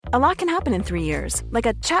A lot can happen in 3 years, like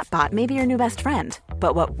a chatbot may be your new best friend.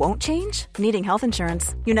 But what won't change? Needing health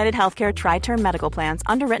insurance. United Healthcare Tri-Term Medical Plans,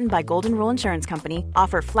 underwritten by Golden Rule Insurance Company,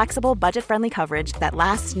 offer flexible, budget-friendly coverage that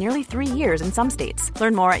lasts nearly 3 years in some states.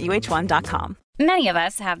 Learn more at uh1.com. Many of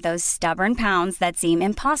us have those stubborn pounds that seem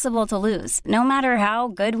impossible to lose, no matter how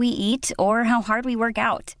good we eat or how hard we work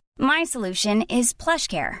out. My solution is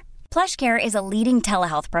PlushCare. PlushCare is a leading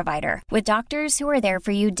telehealth provider with doctors who are there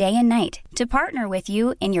for you day and night to partner with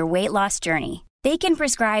you in your weight loss journey. They can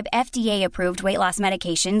prescribe FDA-approved weight loss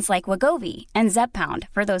medications like Wegovy and Zepbound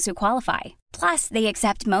for those who qualify. Plus, they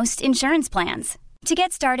accept most insurance plans. To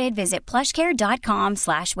get started, visit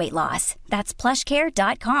plushcare.com/weightloss. That's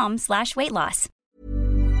plushcare.com/weightloss.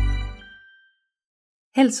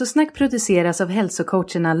 Hälsosnack produceras av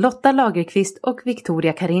hälsocoacherna Lotta Lagerqvist och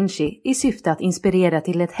Victoria Carinci i syfte att inspirera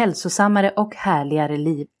till ett hälsosammare och härligare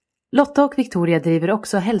liv. Lotta och Victoria driver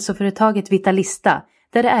också hälsoföretaget Vitalista,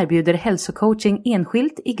 där det erbjuder hälsocoaching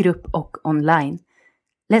enskilt, i grupp och online.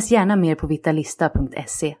 Läs gärna mer på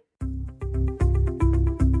vitalista.se.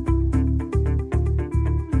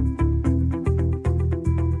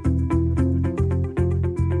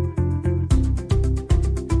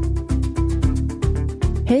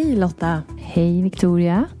 Hej Lotta! Hej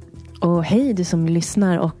Victoria! Och hej du som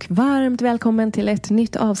lyssnar, och varmt välkommen till ett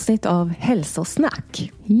nytt avsnitt av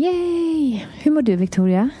Hälsosnack. Yay! Hur mår du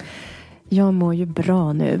Victoria? Jag mår ju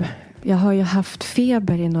bra nu. Jag har ju haft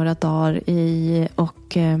feber i några dagar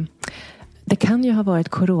och det kan ju ha varit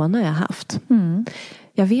corona jag haft. Mm.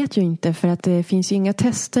 Jag vet ju inte, för att det finns ju inga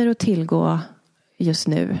tester att tillgå just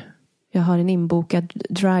nu. Jag har en inbokad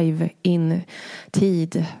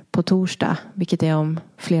drive-in-tid på torsdag, vilket är om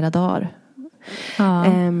flera dagar. Ja,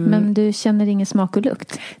 men du känner ingen smak och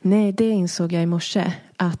lukt? Nej, det insåg jag i morse,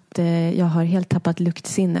 att jag har helt tappat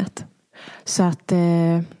luktsinnet. Så att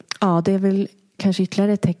ja, det är väl kanske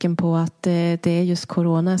ytterligare ett tecken på att det är just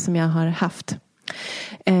corona som jag har haft.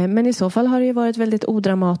 Men i så fall har det ju varit väldigt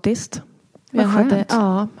odramatiskt. Jag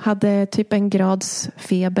hade typ 1 grads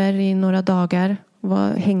feber i några dagar.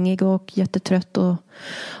 Var hängig och jättetrött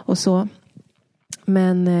och så.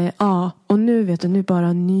 Men ja, och nu vet du, nu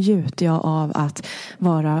bara njuter jag av att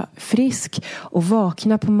vara frisk och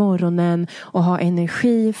vakna på morgonen och ha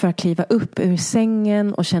energi för att kliva upp ur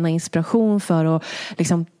sängen och känna inspiration för att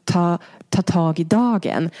liksom ta tag i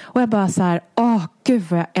dagen. Och jag bara så här, gud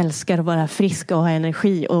vad jag älskar att vara frisk och ha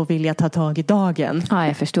energi och vilja ta tag i dagen. Ja,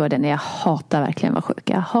 jag förstår det. Jag hatar verkligen att vara sjuk.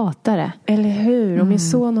 Jag hatar det. Eller hur? Och min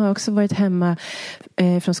son har också varit hemma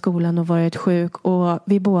från skolan och varit sjuk. Och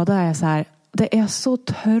vi båda är så här, det är så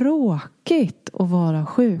tråkigt att vara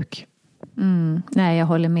sjuk. Nej, jag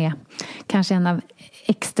håller med. Kanske en av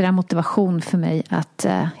extra motivation för mig att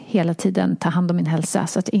hela tiden ta hand om min hälsa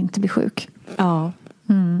så att jag inte blir sjuk. Ja.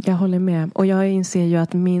 Jag håller med. Och jag inser ju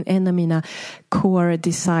att en av mina core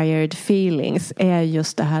desired feelings är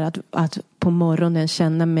just det här att på morgonen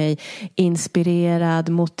känna mig inspirerad,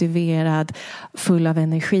 motiverad, full av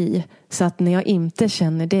energi. Så att när jag inte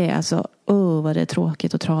känner det, alltså, vad det är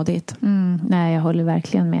tråkigt och tradigt. Nej, jag håller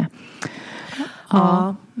verkligen med.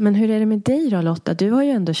 Ja, men hur är det med dig då Lotta? Du har ju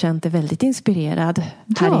ändå känt dig väldigt inspirerad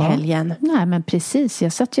här i helgen. Nej, men precis.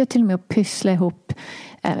 Jag satt ju till och med och pyssla ihop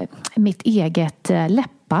mitt eget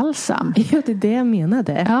läppbalsam. Ja, det är det jag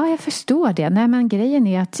menade. Ja, jag förstår det. Nej, men grejen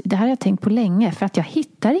är att det här har jag tänkt på länge, för att jag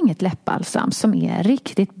hittar inget läppbalsam som är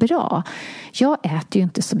riktigt bra. Jag äter ju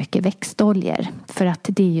inte så mycket växtoljor, för att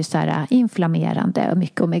det är ju så här inflammerande och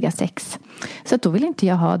mycket omega-6. Så att då vill inte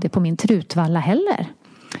jag ha det på min trutvalla heller.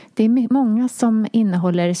 Det är många som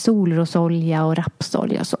innehåller solrosolja och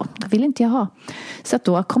rapsolja och så. Det vill inte jag ha. Så att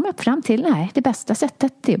då kom jag fram till, det bästa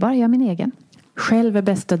sättet, det är bara att göra min egen. Själv är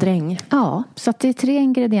bästa dräng. Ja, så att det är 3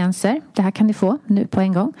 ingredienser. Det här kan ni få nu på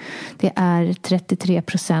en gång. Det är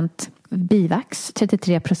 33% bivax,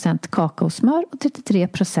 33% kakaosmör och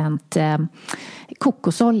 33%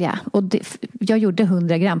 kokosolja. Och jag gjorde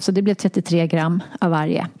 100 gram, så det blev 33 gram av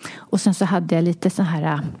varje. Och sen så hade jag lite så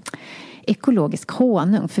här ekologisk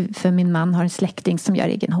honung. För min man har en släkting som gör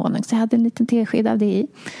egen honung. Så jag hade en liten tesked av det i.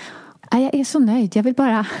 Jag är så nöjd. Jag vill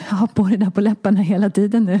bara ha på det där på läpparna hela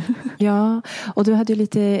tiden nu. Ja, och du hade ju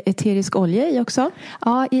lite eterisk olja i också.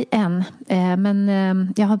 Ja, i en. Men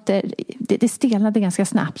jag hade, det stelnade ganska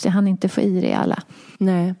snabbt, så jag hann inte få i det i alla.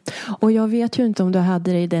 Nej, och jag vet ju inte om du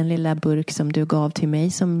hade det i den lilla burk som du gav till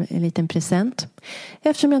mig som en liten present.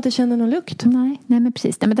 Eftersom jag inte känner någon lukt. Nej, men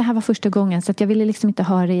precis. Nej, men det här var första gången, så att jag ville liksom inte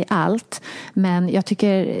ha det i allt. Men jag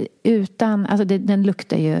tycker alltså den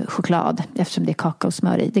luktar ju choklad eftersom det är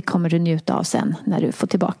kakaosmör i. Det kommer du njuta av sen när du får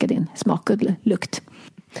tillbaka din smak och lukt.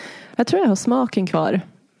 Jag tror jag har smaken kvar.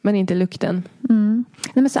 men inte lukten.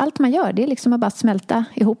 Nej, men så allt man gör, det är liksom att bara smälta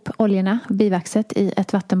ihop oljorna, bivaxet i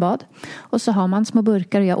ett vattenbad. Och så har man små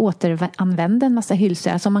burkar och jag återanvänder en massa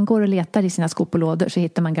hylsor. Alltså om man går och letar i sina skåp och lådor så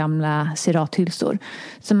hittar man gamla cerathylsor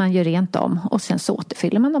som man gör rent om. Och sen så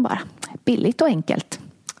återfyller man dem bara. Billigt och enkelt.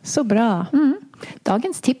 Så bra.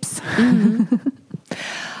 Dagens tips.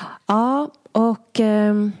 Ja, och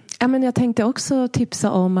men jag tänkte också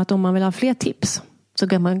tipsa om att om man vill ha fler tips så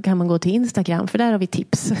kan man gå till Instagram, för där har vi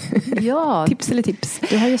tips. Ja, tips eller tips.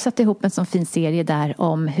 Du har ju satt ihop en sån fin serie där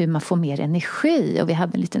om hur man får mer energi. Och vi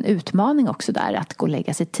hade en liten utmaning också där att gå och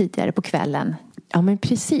lägga sig tidigare på kvällen. Ja, men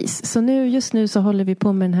precis. Så just nu så håller vi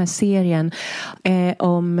på med den här serien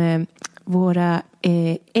om våra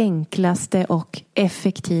enklaste och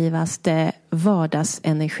effektivaste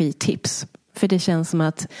vardagsenergitips. För det känns som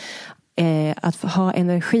att ha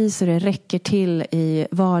energi så det räcker till i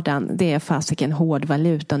vardagen, det är fasiken hård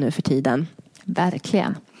valuta nu för tiden.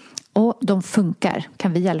 Verkligen. Och de funkar,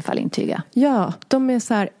 kan vi i alla fall intyga. Ja, de är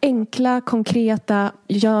så här enkla, konkreta.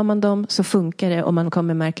 Gör man dem så funkar det och man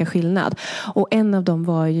kommer märka skillnad. Och en av dem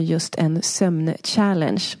var ju just en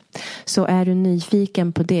sömn-challenge. Så är du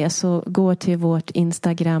nyfiken på det så gå till vårt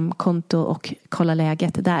Instagram-konto och kolla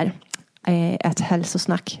läget där. Ett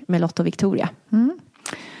hälsosnack med Lotta och Victoria.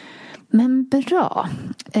 Men bra.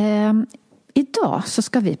 Idag så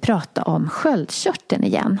ska vi prata om sköldkörteln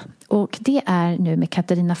igen. Och det är nu med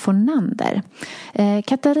Katarina Fornander.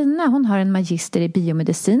 Katarina, hon har en magister i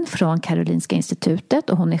biomedicin från Karolinska institutet.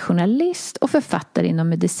 Och hon är journalist och författare inom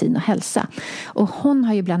medicin och hälsa. Och hon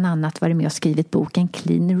har ju bland annat varit med och skrivit boken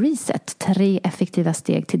Clean Reset. 3 effektiva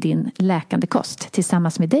steg till din läkande kost.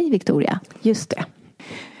 Tillsammans med dig, Victoria. Just det.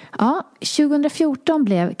 Ja, 2014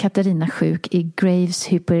 blev Katarina sjuk i Graves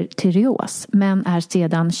hypertyreos men är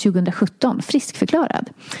sedan 2017 friskförklarad.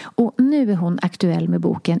 Och nu är hon aktuell med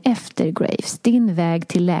boken Efter Graves, din väg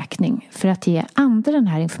till läkning, för att ge andra den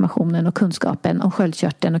här informationen och kunskapen om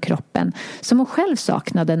sköldkörteln och kroppen som hon själv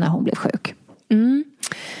saknade när hon blev sjuk.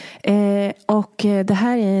 Och det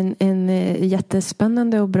här är en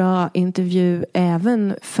jättespännande och bra intervju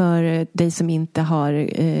även för dig som inte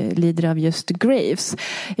lider av just Graves,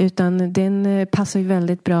 utan den passar ju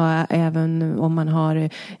väldigt bra även om man har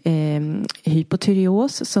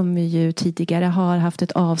hypotyreos, som vi ju tidigare har haft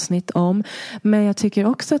ett avsnitt om. Men jag tycker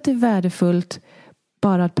också att det är värdefullt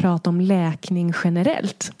bara att prata om läkning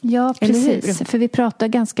generellt. Ja, precis. För vi pratar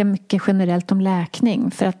ganska mycket generellt om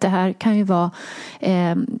läkning. För att det här kan ju vara...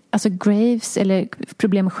 alltså Graves eller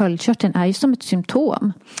problem med sköldkörteln är ju som ett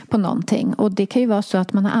symptom på någonting. Och det kan ju vara så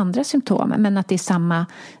att man har andra symptom. Men att det är samma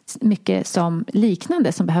mycket som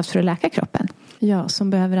liknande som behövs för att läka kroppen. Ja, som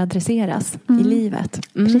behöver adresseras i livet.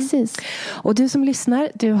 Precis. Och du som lyssnar,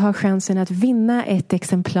 du har chansen att vinna ett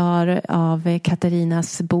exemplar av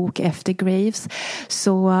Katarinas bok Efter Graves.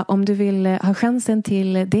 Så om du vill ha chansen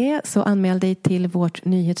till det så anmäl dig till vårt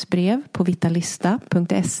nyhetsbrev på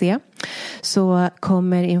vitalista.se. Så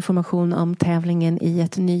kommer information om tävlingen i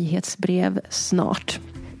ett nyhetsbrev snart.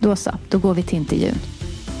 Då går vi till intervjun.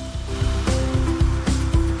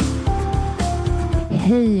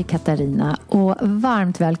 Hej Katarina och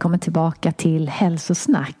varmt välkommen tillbaka till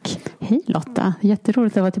Hälsosnack. Hej Lotta,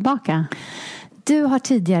 jätteroligt att vara tillbaka. Du har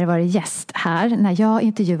tidigare varit gäst här när jag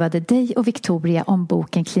intervjuade dig och Victoria om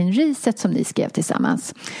boken Clean Reset som ni skrev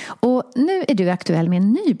tillsammans. Och nu är du aktuell med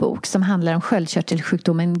en ny bok som handlar om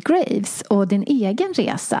sköldkörtelsjukdomen Graves och din egen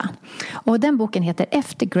resa. Och den boken heter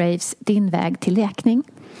Efter Graves, din väg till läkning.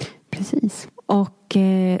 Precis. Och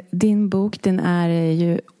din bok, den är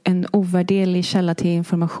ju en ovärderlig källa till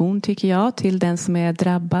information tycker jag, till den som är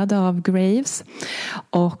drabbad av Graves.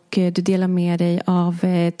 Och du delar med dig av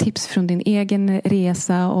tips från din egen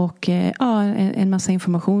resa och en massa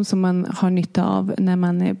information som man har nytta av när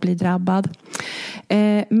man blir drabbad.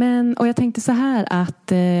 Och jag tänkte så här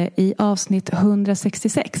att i avsnitt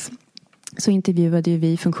 166 så intervjuade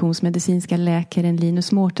vi funktionsmedicinska läkaren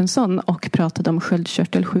Linus Mårtensson och pratade om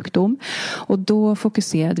sköldkörtelsjukdom. Och då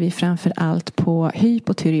fokuserade vi framför allt på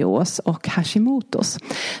hypotyreos och Hashimotos.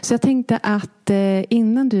 Så jag tänkte att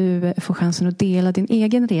innan du får chansen att dela din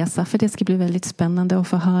egen resa, för det ska bli väldigt spännande att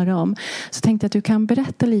få höra om, så tänkte jag att du kan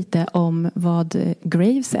berätta lite om vad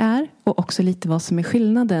Graves är och också lite vad som är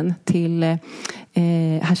skillnaden till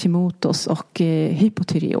Hashimotos och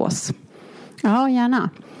hypotyreos. Ja, gärna.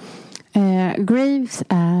 Graves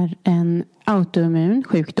är en autoimmun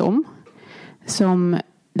sjukdom som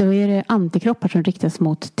då är det antikroppar som riktas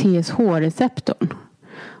mot TSH-receptorn.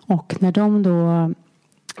 Och när de då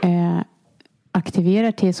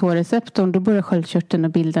aktiverar TSH-receptorn, då börjar sköldkörteln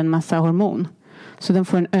att bilda en massa hormon. Så den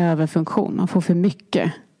får en överfunktion. Man får för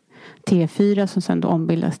mycket T4 som sedan då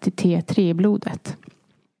ombildas till T3 i blodet.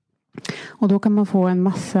 Och då kan man få en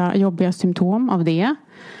massa jobbiga symptom av det.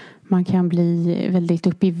 Man kan bli väldigt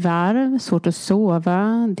upp i varv, svårt att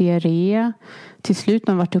sova, diarré. Till slut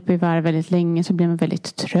när man varit uppe i varv väldigt länge så blir man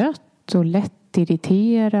väldigt trött och lätt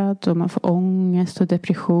irriterad. Och man får ångest och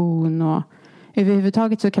depression. Och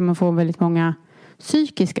överhuvudtaget så kan man få väldigt många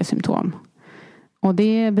psykiska symptom. Och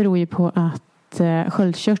det beror ju på att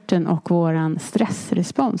sköldkörteln och våran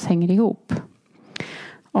stressrespons hänger ihop.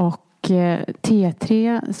 Och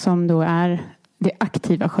T3 som då är det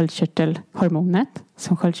aktiva sköldkörtelhormonet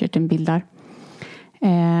som sköldkörteln bildar.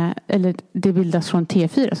 Eller det bildas från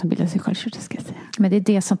T4 som bildas i sköldkörteln, ska jag säga. Men det är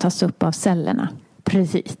det som tas upp av cellerna.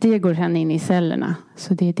 Precis, det går sedan in i cellerna.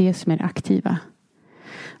 Så det är det som är det aktiva.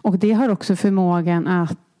 Och det har också förmågan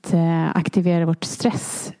att aktivera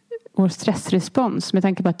vår stressrespons. Med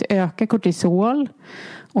tanke på att det ökar kortisol.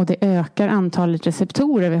 Och det ökar antalet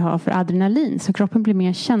receptorer vi har för adrenalin. Så kroppen blir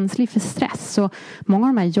mer känslig för stress. Så många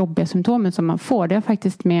av de här jobbiga symptomen som man får. Det har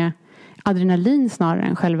faktiskt med adrenalin snarare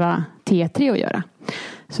än själva T3 att göra.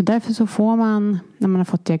 Så därför så får man, när man har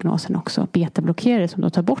fått diagnosen också, betablockerare som då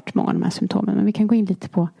tar bort många av de här symptomen. Men vi kan gå in lite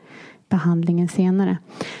på behandlingen senare.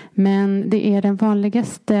 Men det är den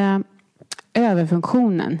vanligaste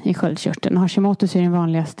överfunktionen i sköldkörteln. Hashimoto's är den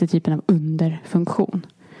vanligaste typen av underfunktion.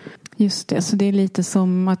 Just det, så det är lite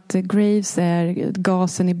som att Graves är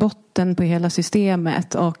gasen i botten på hela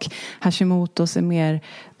systemet och Hashimoto's är mer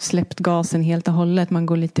släppt gasen helt och hållet. Man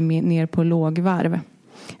går lite ner på lågvarv.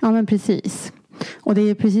 Ja, men precis. Och det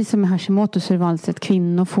är precis som med Hashimoto's så är det vanligt att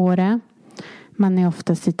kvinnor får det. Man är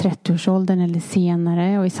oftast i 30-årsåldern eller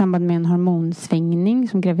senare och i samband med en hormonsvängning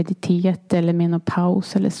som graviditet eller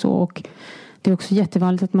menopaus eller så. Och det är också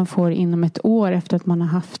jättevanligt att man får inom ett år efter att man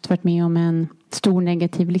har varit med om en stor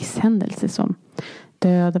negativ livshändelse som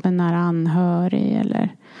död av en nära anhörig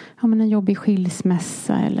eller en jobbig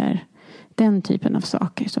skilsmässa eller den typen av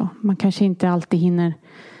saker. Så man kanske inte alltid hinner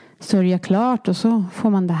sörja klart och så får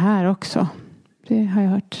man det här också. Det har jag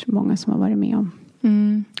hört många som har varit med om.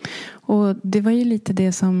 Mm. Och det var ju lite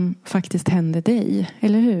det som faktiskt hände dig,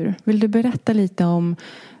 eller hur? Vill du berätta lite om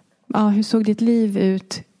hur såg ditt liv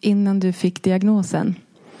ut innan du fick diagnosen?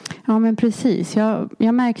 Ja, men precis.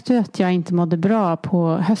 Jag märkte att jag inte mådde bra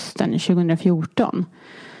på hösten 2014.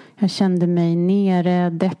 Jag kände mig nere,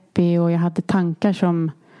 deppig och jag hade tankar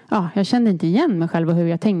som... jag kände inte igen mig själv och hur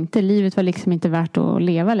jag tänkte. Livet var liksom inte värt att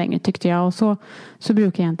leva längre, tyckte jag. Och så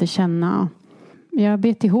brukar jag inte känna. Jag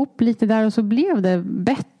bet ihop lite där och så blev det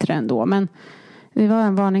bättre ändå. Men det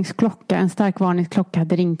var en stark varningsklocka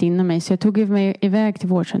hade ringt in i mig. Så jag tog mig iväg till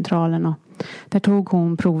vårdcentralen och där tog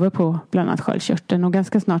hon prover på bland annat sköldkörteln. Och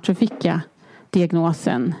ganska snart så fick jag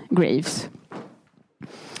diagnosen Graves.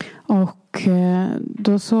 Och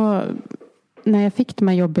då så, när jag fick de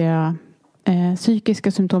här jobbiga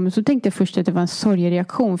psykiska symptomen så tänkte jag först att det var en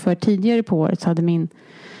sorgereaktion. För tidigare på året så hade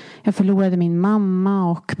jag förlorade min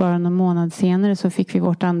mamma och bara någon månad senare så fick vi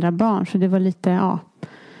vårt andra barn. Så det var lite,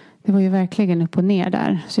 det var ju verkligen upp och ner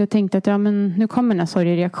där. Så jag tänkte att nu kommer den här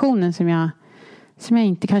sorgereaktionen som jag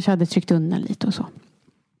inte kanske hade tryckt undan lite och så.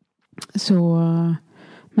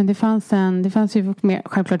 Men det fanns ju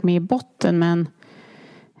självklart med i botten, men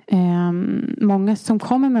många som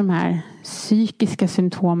kommer med de här psykiska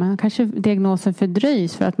symptomen, kanske diagnosen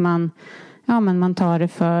fördröjs för att man tar det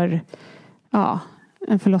för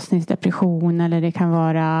en förlossningsdepression eller det kan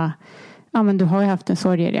vara men du har ju haft en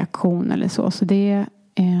sorgereaktion eller så det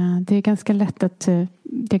är ganska lätt att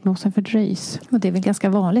diagnosen fördröjs. Och det är väl ganska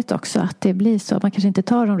vanligt också att det blir så. Man kanske inte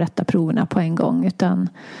tar de rätta proverna på en gång utan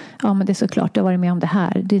men det är såklart, du har varit med om det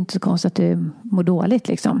här. Det är inte så konstigt att du mår dåligt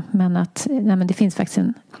liksom. Men att det finns faktiskt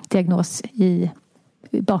en diagnos i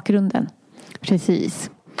bakgrunden.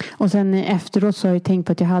 Precis. Och sen efteråt så har jag tänkt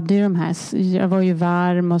på att jag hade ju jag var ju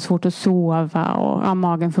varm och svårt att sova och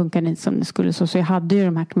magen funkade inte som det skulle så jag hade ju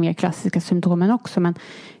de här mer klassiska symptomen också, men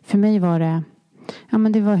för mig var det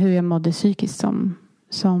det var hur jag mådde psykiskt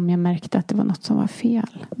som jag märkte att det var något som var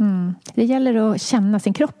fel. Mm. Det gäller att känna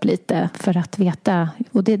sin kropp lite för att veta,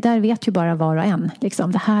 och det där vet ju bara var och en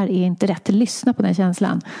liksom, det här är inte rätt, lyssna på den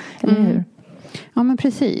känslan, eller hur? Ja, men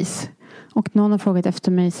precis. Och någon har frågat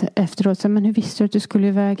efter mig efteråt, men hur visste du att du skulle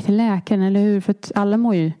iväg till läkaren, eller hur? För att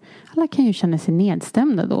alla kan ju känna sig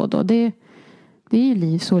nedstämda då och då. Det är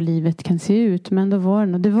ju så livet kan se ut. Men det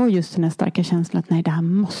var just den här starka känslan att nej, det här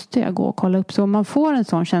måste jag gå och kolla upp. Så om man får en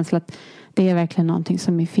sån känsla att det är verkligen någonting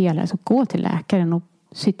som är fel här, så gå till läkaren och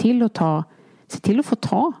se till att få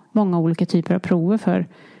ta många olika typer av prover. För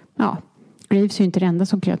Graves är ju inte det enda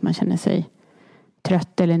som gör att man känner sig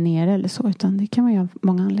trött eller nere eller så, utan det kan man ju ha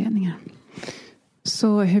många anledningar.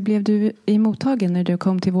 Så hur blev du mottagen när du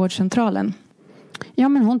kom till vårdcentralen? Ja,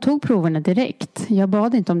 men hon tog proverna direkt. Jag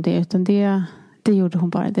bad inte om det, utan det gjorde hon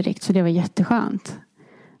bara direkt. Så det var jätteskönt.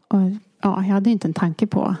 Och ja, jag hade inte en tanke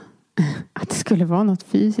på att det skulle vara något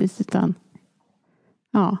fysiskt, utan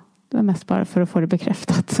ja, det var mest bara för att få det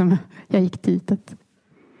bekräftat som jag gick dit.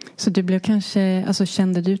 Så du blev kanske, alltså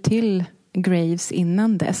kände du till Graves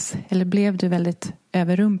innan dess? Eller blev du väldigt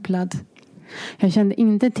överrumplad? Jag kände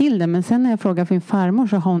inte till det, men sen när jag frågade för min farmor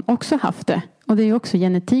så har hon också haft det. Och det är ju också,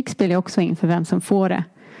 genetik spelar också in för vem som får det.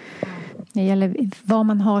 Det gäller var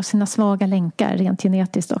man har sina svaga länkar rent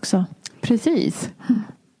genetiskt också. Precis.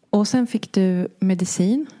 Och sen fick du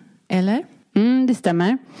medicin, eller? Det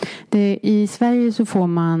stämmer. I Sverige så får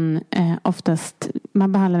man oftast,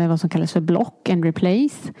 man behandlar med vad som kallas för block and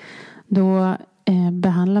replace. Då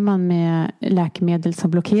behandlar man med läkemedel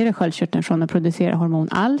som blockerar sköldkörteln från att producera hormon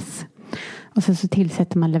alls. Och sen så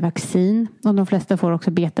tillsätter man Levaxin. Och de flesta får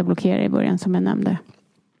också betablockerare i början, som jag nämnde.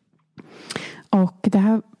 Och det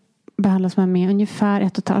här behandlas man med ungefär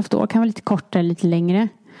 1,5 år. Kan vara lite kortare, lite längre.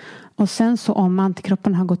 Och sen så om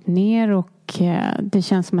antikropparna har gått ner och det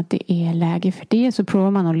känns som att det är läge för det, så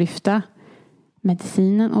provar man att lyfta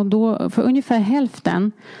medicinen. Och då, för ungefär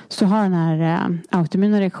hälften, så har den här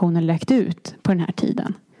autoimmuna reaktionen läkt ut på den här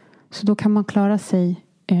tiden. Så då kan man klara sig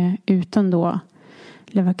utan då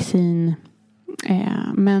Levaxin.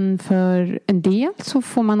 Men för en del så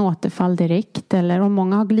får man återfall direkt. Eller om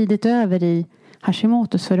många har glidit över i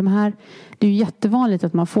Hashimoto's. För det är ju jättevanligt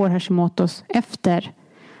att man får Hashimoto's efter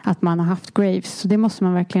att man har haft Graves. Så det måste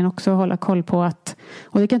man verkligen också hålla koll på.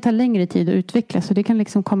 Och det kan ta längre tid att utvecklas. Så det kan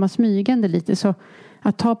liksom komma smygande lite. Så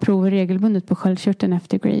att ta prover regelbundet på sköldkörteln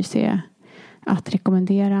efter Graves är att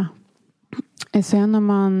rekommendera. Sen om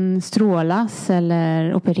man strålas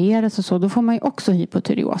eller opereras och så, då får man ju också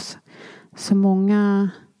hypotyreos. Så många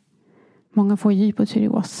får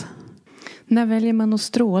hypotyreos. När väljer man att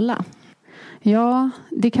stråla? Ja,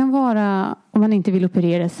 det kan vara om man inte vill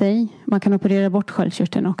operera sig. Man kan operera bort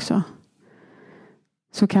sköldkörteln också.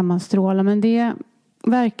 Så kan man stråla. Men det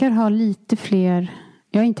verkar ha lite fler.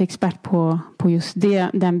 Jag är inte expert på just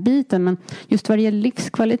den biten. Men just vad det gäller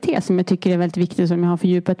livskvalitet, som jag tycker är väldigt viktigt, som jag har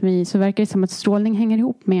fördjupat mig i, så verkar det som att strålning hänger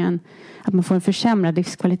ihop med att man får en försämrad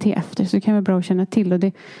livskvalitet efter. Så det kan vara bra att känna till. Och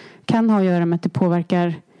det kan ha att göra med att det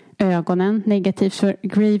påverkar ögonen negativt. För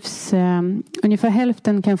Graves, ungefär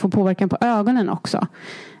hälften kan få påverkan på ögonen också.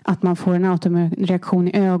 Att man får en autoimmun reaktion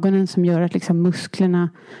i ögonen som gör att liksom musklerna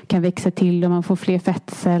kan växa till och man får fler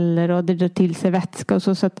fettceller och det drar till sig vätska och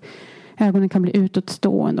så att ögonen kan bli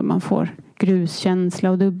utåtstående och man får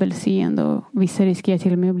gruskänsla och dubbelseende och vissa riskerar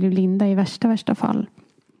till och med att bli blinda i värsta fall.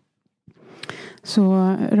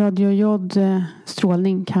 Så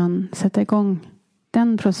radiojodstrålning kan sätta igång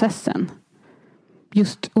den processen.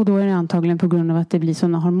 Och då är det antagligen på grund av att det blir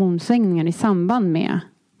sådana hormonsvängningar i samband med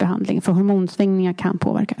behandling. För hormonsvängningar kan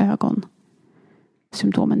påverka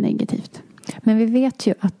ögonsymptomen negativt. Men vi vet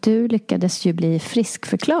ju att du lyckades ju bli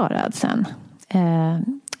friskförklarad sen.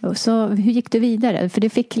 Så hur gick du vidare? För du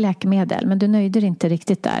fick läkemedel, men du nöjde dig inte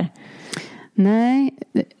riktigt där. Nej,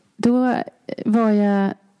 då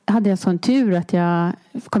hade jag sån tur att jag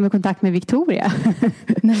kom i kontakt med Victoria.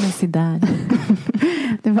 Nej, men se där.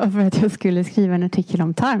 Det var för att jag skulle skriva en artikel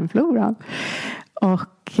om tarmfloran.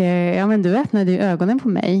 Och ja, men du öppnade ju ögonen på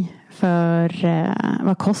mig för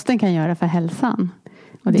vad kosten kan göra för hälsan.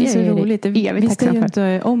 Och det är så roligt. Det visste jag ju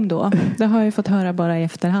inte om då. Det har jag fått höra bara i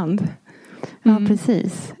efterhand. Ja,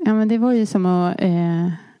 precis. Ja, men det var ju som att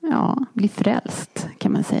bli frälst,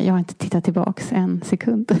 kan man säga. Jag har inte tittat tillbaks en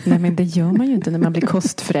sekund. Nej, men det gör man ju inte när man blir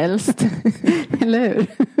kostfrälst. Eller hur?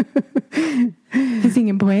 Det finns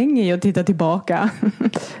ingen poäng i att titta tillbaka.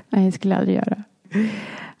 Nej, jag skulle aldrig göra.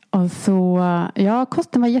 Och så,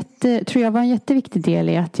 kosten var en jätteviktig del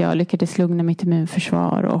i att jag lyckades lugna mitt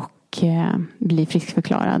immunförsvar och bli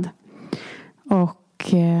friskförklarad.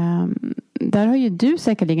 Och där har ju du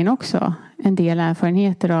säkerligen också en del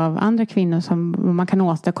erfarenheter av andra kvinnor som man kan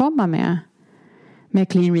åstadkomma med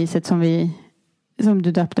Clean Reset som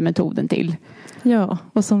du döpte metoden till. Ja,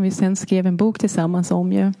 och som vi sen skrev en bok tillsammans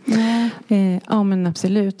om ju. Ja, men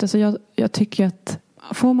absolut. Alltså jag tycker att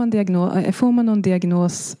får man någon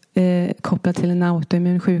diagnos kopplad till en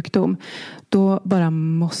autoimmun sjukdom, då bara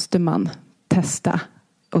måste man testa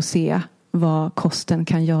och se vad kosten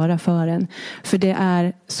kan göra för en. För det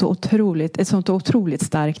är ett sånt otroligt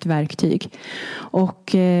starkt verktyg.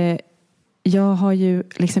 Och jag har ju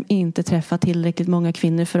liksom inte träffat tillräckligt många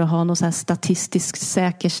kvinnor för att ha någon så här statistiskt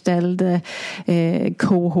säkerställd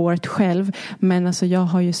cohort själv. Men alltså jag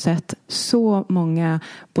har ju sett så många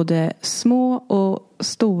både små och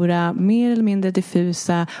stora, mer eller mindre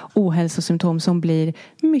diffusa ohälsosymptom som blir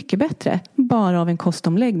mycket bättre bara av en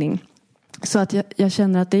kostomläggning. Så att jag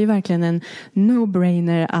känner att det är verkligen en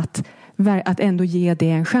no-brainer att ändå ge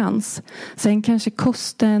det en chans. Sen kanske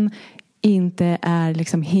kosten inte är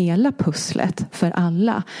liksom hela pusslet för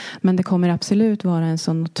alla. Men det kommer absolut vara en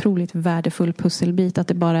sån otroligt värdefull pusselbit att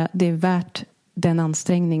det är värt den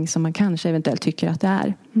ansträngning som man kanske eventuellt tycker att det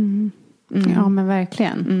är. Ja, men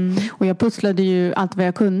verkligen. Och jag pusslade ju allt vad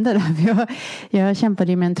jag kunde där. Jag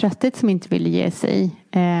kämpade ju med en trötthet som inte ville ge sig.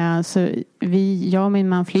 Så jag och min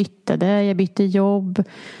man flyttade. Jag bytte jobb.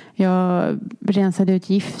 Jag rensade ut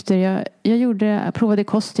gifter. Jag provade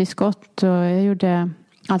kosttillskott. Och jag gjorde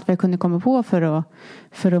allt vad jag kunde komma på för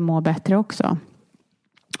att må bättre också.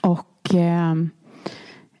 Och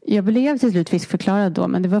jag blev till slut friskförklarad då.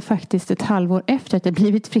 Men det var faktiskt ett halvår efter att jag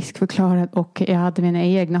blivit friskförklarad. Och jag hade mina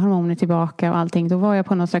egna hormoner tillbaka och allting. Då var jag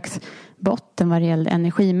på någon slags botten vad det gällde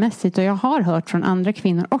energimässigt. Och jag har hört från andra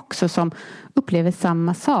kvinnor också som upplever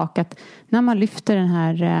samma sak. Att när man lyfter den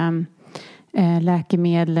här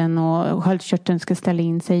läkemedlen och sköldkörteln ska ställa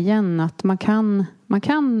in sig igen. Att man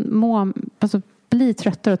kan må... Alltså, bli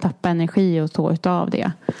tröttare och tappa energi och så utav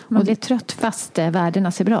det. Man blir trött fast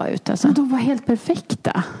värdena ser bra ut. Alltså. Men de var helt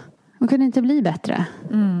perfekta. De kunde inte bli bättre.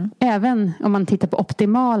 Även om man tittar på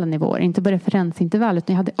optimala nivåer. Inte på referensintervall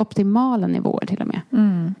utan jag hade optimala nivåer till och med.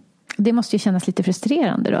 Det måste ju kännas lite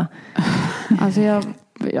frustrerande då. Alltså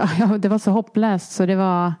det var så hopplöst så det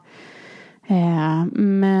var...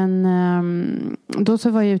 Men då så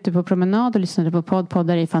var jag ute på promenad och lyssnade på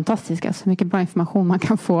poddar är fantastiska. Så mycket bra information man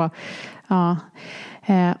kan få. Ja.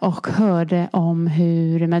 Och hörde om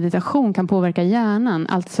hur meditation kan påverka hjärnan.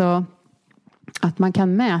 Alltså att man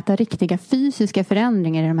kan mäta riktiga fysiska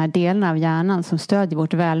förändringar i de här delarna av hjärnan som stödjer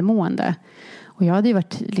vårt välmående. Och jag hade ju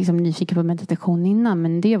varit liksom nyfiken på meditation innan.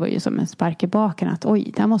 Men det var ju som en spark i baken. Att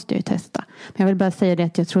oj, det här måste jag ju testa. Men jag vill bara säga det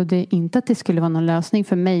att jag trodde inte att det skulle vara någon lösning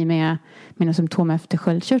för mig med mina symptom efter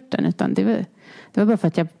sköldkörteln. Utan det var bara för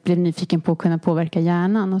att jag blev nyfiken på att kunna påverka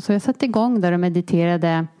hjärnan. Och så jag satte igång där och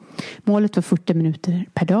mediterade. Målet var 40 minuter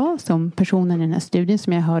per dag. Som personen i den här studien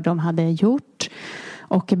som jag hörde om hade gjort.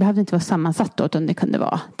 Och det behövde inte vara sammansatt då. Utan det kunde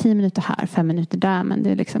vara 10 minuter här, 5 minuter där. Men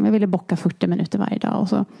det liksom, jag ville bocka 40 minuter varje dag. Och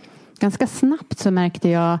så ganska snabbt så märkte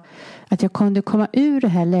jag att jag kunde komma ur det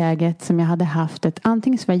här läget som jag hade haft.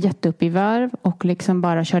 Antingen så var jag jätteupp i varv och liksom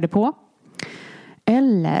bara körde på.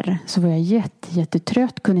 Eller så var jag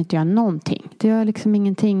jättetrött, kunde inte göra någonting. Det var liksom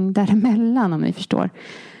ingenting däremellan om ni förstår.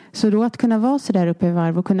 Så då att kunna vara så där uppe i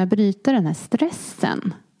varv och kunna bryta den här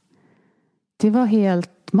stressen. Det var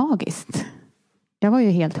helt magiskt. Jag var ju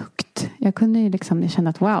helt hooked. Jag kunde ju liksom känna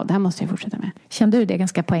att wow, det här måste jag fortsätta med. Kände du det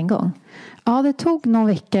ganska på en gång? Ja, det tog någon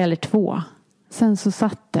vecka eller 2. Sen så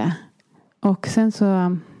satt det. Och sen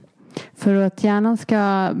så... För att hjärnan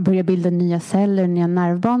ska börja bilda nya celler, nya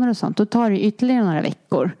nervbanor och sånt. Då tar det ytterligare några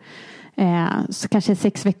veckor. Så kanske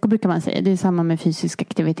 6 veckor brukar man säga. Det är samma med fysisk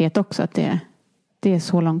aktivitet också. Att det är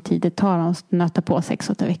så lång tid det tar att nöta på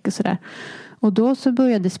 6-8 veckor sådär. Och då så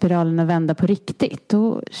började spiralen att vända på riktigt.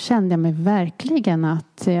 Då kände jag mig verkligen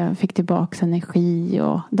att jag fick tillbaka energi.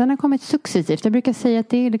 Och den har kommit successivt. Jag brukar säga att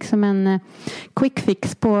det är liksom en quick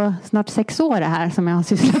fix på snart 6 år det här som jag har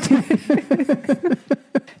sysslat med.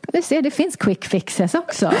 Du ser, det finns quick fixes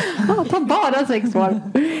också. Ja, ta bara 6 år.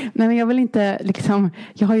 Nej, men jag vill inte liksom...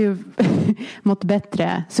 Jag har ju mått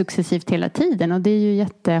bättre successivt hela tiden. Och det är ju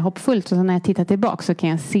jättehoppfullt. Så när jag tittar tillbaka så kan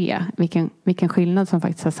jag se vilken skillnad som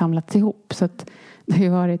faktiskt har samlats ihop. Så att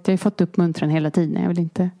jag har fått uppmuntran hela tiden. Jag vill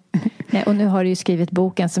inte... Nej, och nu har du ju skrivit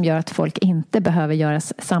boken som gör att folk inte behöver göra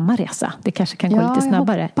samma resa. Det kanske kan gå lite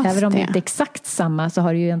snabbare. Även om det inte är exakt samma så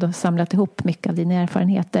har du ju ändå samlat ihop mycket av dina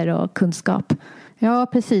erfarenheter och kunskap. Ja,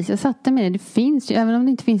 precis. Jag satte med det. Det finns ju, även om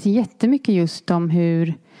det inte finns jättemycket just om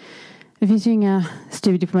hur... Det finns ju inga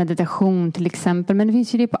studier på meditation till exempel. Men det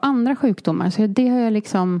finns ju det på andra sjukdomar. Så det har jag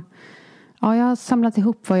liksom... Ja, jag har samlat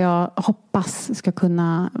ihop vad jag hoppas ska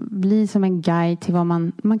kunna bli som en guide till vad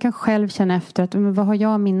man kan själv känna efter. Att, vad har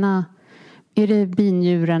jag mina... Är det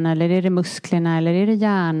binjuren eller är det musklerna eller är det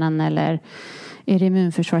hjärnan eller är det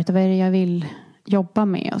immunförsvaret? Vad är det jag vill jobba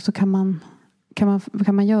med? Och så kan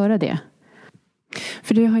man göra det.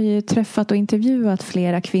 För du har ju träffat och intervjuat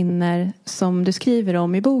flera kvinnor som du skriver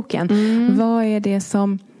om i boken. Vad är det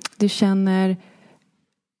som du känner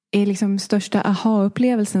är liksom största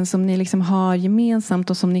aha-upplevelsen som ni liksom har gemensamt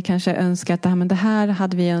och som ni kanske önskar att det här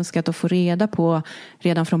hade vi önskat att få reda på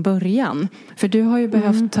redan från början? För du har ju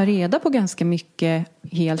behövt ta reda på ganska mycket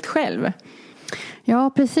helt själv. Ja,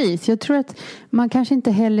 precis. Jag tror att man kanske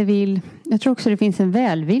inte heller vill... Jag tror också det finns en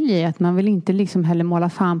välvilja i att man vill inte liksom heller måla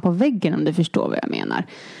fan på väggen om du förstår vad jag menar.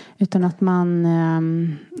 Utan att man...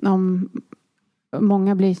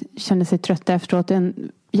 Många känner sig trötta efteråt.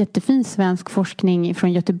 En jättefin svensk forskning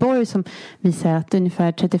från Göteborg som visar att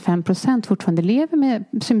ungefär 35% fortfarande lever med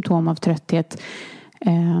symptom av trötthet.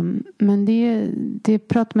 Men det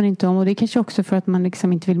pratar man inte om, och det är kanske också för att man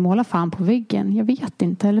liksom inte vill måla fan på väggen. Jag vet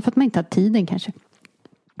inte, eller för att man inte har tiden kanske.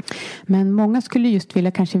 Men många skulle just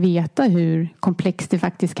vilja kanske veta hur komplext det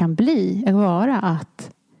faktiskt kan bli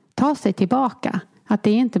att ta sig tillbaka. Att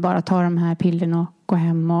det är inte bara att ta de här pillerna och gå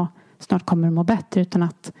hem och snart kommer det må bättre, utan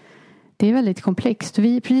att det är väldigt komplext. Och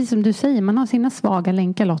precis som du säger, man har sina svaga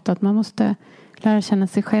länkar, Lotta, att man måste lära känna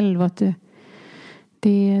sig själv och att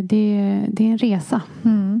det är en resa.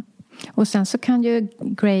 Mm. Och sen så kan ju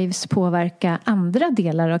Graves påverka andra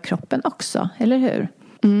delar av kroppen också, eller hur?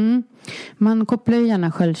 Mm. Man kopplar ju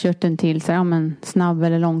gärna sköldkörteln till så här, men snabb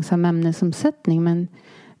eller långsam ämnesomsättning, men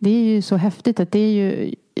det är ju så häftigt att det är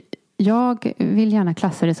ju, jag vill gärna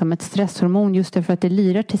klassa det som ett stresshormon just därför att det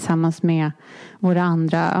lirar tillsammans med våra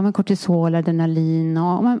andra kortisol, adrenalin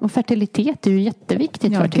och fertilitet är ju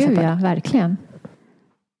jätteviktigt för till exempel. Ja, verkligen.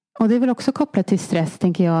 Och det är väl också kopplat till stress,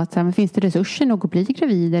 tänker jag, att men finns det resurser nog att bli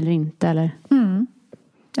gravid eller inte, eller? Mm.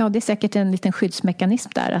 Ja, det är säkert en liten skyddsmekanism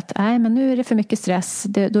där. Att men nu är det för mycket stress.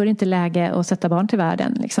 Då är det inte läge att sätta barn till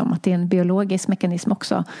världen. Liksom. Att det är en biologisk mekanism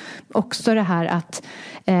också. Också det här att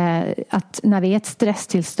när vi är i ett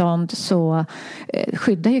stresstillstånd så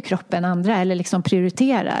skyddar ju kroppen andra. Eller liksom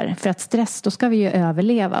prioriterar. För att stress, då ska vi ju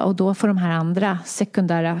överleva. Och då får de här andra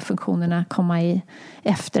sekundära funktionerna komma i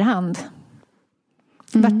efterhand.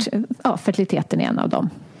 Fertiliteten är en av dem.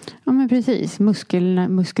 Ja, men precis.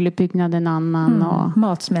 Muskeluppbyggnad en annan. Och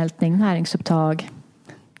matsmältning, näringsupptag.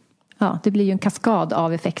 Ja, det blir ju en kaskad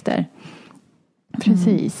av effekter.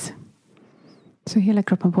 Precis. Så hela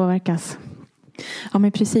kroppen påverkas. Ja,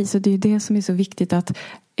 men precis. Och det är ju det som är så viktigt, att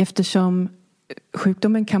eftersom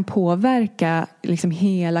sjukdomen kan påverka liksom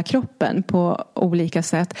hela kroppen på olika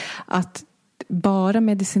sätt, att bara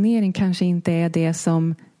medicinering kanske inte är det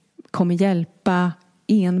som kommer hjälpa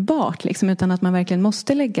enbart, liksom, utan att man verkligen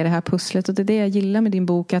måste lägga det här pusslet. Och det är det jag gillar med din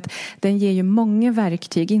bok, att den ger ju många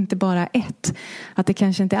verktyg, inte bara ett. Att det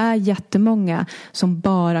kanske inte är jättemånga som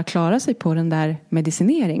bara klarar sig på den där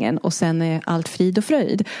medicineringen och sen är allt frid och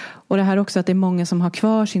fröjd. Och det här också att det är många som har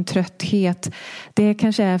kvar sin trötthet. Det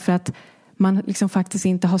kanske är för att man liksom faktiskt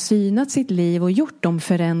inte har synat sitt liv och gjort de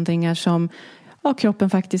förändringar som kroppen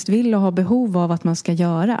faktiskt vill och har behov av att man ska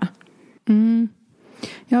göra. Mm.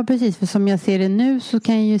 Ja, precis. För som jag ser det nu så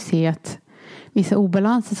kan jag ju se att vissa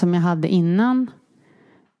obalanser som jag hade innan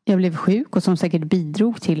jag blev sjuk och som säkert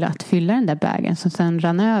bidrog till att fylla den där bägen som sen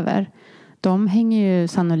rann över, de hänger ju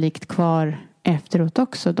sannolikt kvar efteråt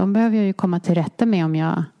också. De behöver jag ju komma till rätta med om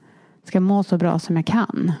jag ska må så bra som jag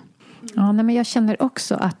kan. Ja, men jag känner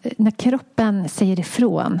också att när kroppen säger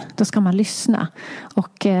ifrån, då ska man lyssna.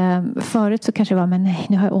 Och förut så kanske det var, men nej,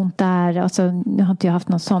 nu har jag ont där. Alltså, nu har inte jag haft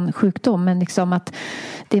någon sån sjukdom. Men liksom att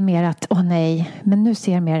det är mer att, nej. Men nu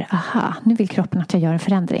ser jag mer, nu vill kroppen att jag gör en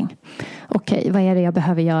förändring. Okej, vad är det jag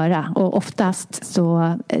behöver göra? Och oftast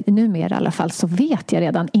så, numera i alla fall, så vet jag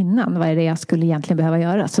redan innan vad är det jag skulle egentligen behöva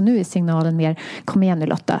göra. Så nu är signalen mer, kom igen nu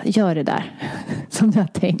Lotta, gör det där. Som du har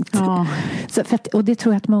tänkt. Ja. Så och det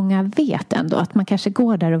tror jag att många vet ändå. Att man kanske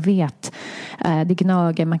går där och vet. Det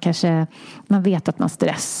gnager. Man vet att man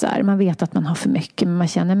stressar. Man vet att man har för mycket. Men man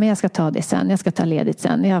känner, men jag ska ta det sen. Jag ska ta ledigt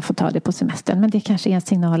sen. Jag får ta det på semestern. Men det kanske är en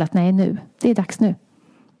signal att nej nu. Det är dags nu.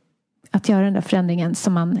 Att göra den där förändringen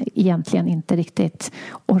som man egentligen inte riktigt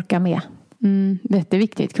orkar med. Det är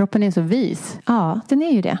viktigt. Kroppen är så vis. Ja, den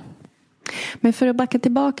är ju det. Men för att backa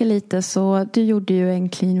tillbaka lite, så du gjorde ju en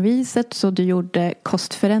clean reset, så du gjorde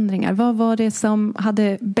kostförändringar. Vad var det som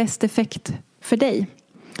hade bäst effekt för dig?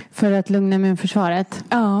 För att lugna immunförsvaret?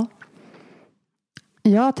 Ja.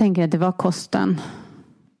 Jag tänker att det var kosten.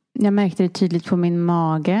 Jag märkte det tydligt på min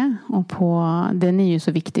mage och den är ju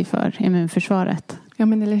så viktig för immunförsvaret. Ja,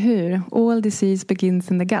 men eller hur? All disease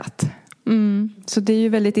begins in the gut. Så det är ju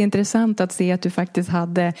väldigt intressant att se att du faktiskt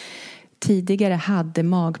tidigare hade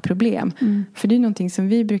magproblem. För det är någonting som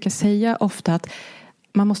vi brukar säga ofta, att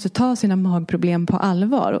man måste ta sina magproblem på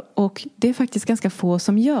allvar. Och det är faktiskt ganska få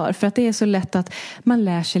som gör. För att det är så lätt att man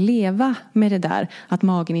lär sig leva med det där. Att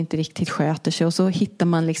magen inte riktigt sköter sig. Och så hittar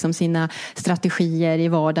man liksom sina strategier i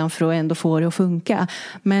vardagen för att ändå få det att funka.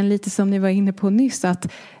 Men lite som ni var inne på nyss,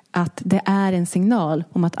 att det är en signal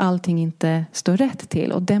om att allting inte står rätt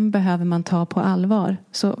till. Och den behöver man ta på allvar.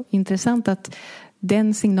 Så intressant att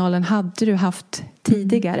den signalen hade du haft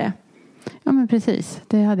tidigare. Ja, men precis.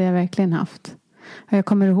 Det hade jag verkligen haft. Jag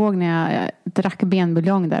kommer ihåg när jag drack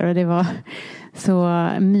benbuljong där och det var så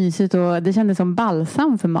mysigt och det kändes som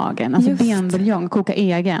balsam för magen. Alltså benbuljong, koka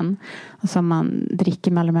egen. Och som man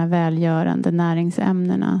dricker med alla de här välgörande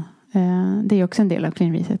näringsämnena. Det är också en del av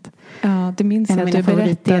Clean Reset. Ja, det minns jag att du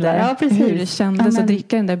berättade hur det kändes att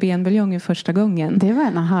dricka den där benbuljongen första gången. Det var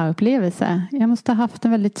en aha-upplevelse. Jag måste ha haft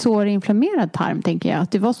en väldigt svår inflammerad tarm, tänker jag.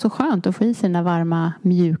 Att det var så skönt att få i sig den där varma,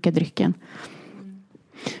 mjuka drycken.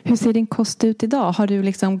 Hur ser din kost ut idag? Har du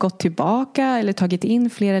liksom gått tillbaka eller tagit in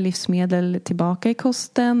flera livsmedel tillbaka i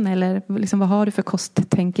kosten? Eller liksom, vad har du för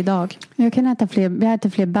kosttänk idag? Jag äter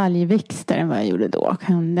fler baljväxter än vad jag gjorde då. Jag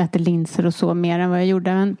kan äta linser och så mer än vad jag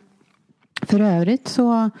gjorde. Men för övrigt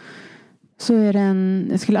så är den...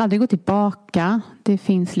 Jag skulle aldrig gå tillbaka. Det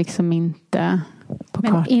finns liksom inte på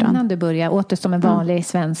kartan. Men innan du började, åt du som en vanlig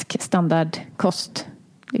svensk standardkost?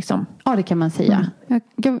 Liksom. Ja, det kan man säga.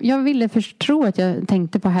 Jag ville tro att jag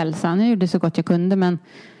tänkte på hälsan. Jag gjorde så gott jag kunde, men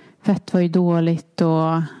fett var ju dåligt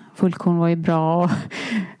och fullkorn var ju bra. Och,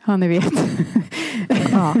 ja, ni vet.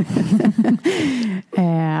 Ja.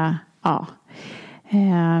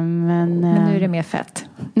 Men nu är det mer fett.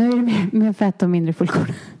 Nu är det mer fett och mindre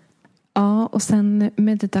fullkorn. Ja, och sen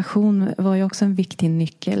meditation var ju också en viktig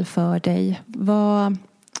nyckel för dig.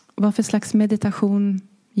 Vad för slags meditation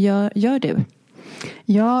gör du?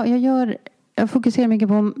 Ja, jag fokuserar mycket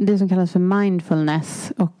på det som kallas för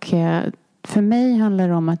mindfulness. Och för mig handlar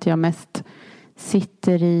det om att jag mest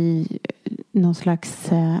sitter i någon slags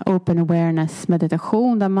open awareness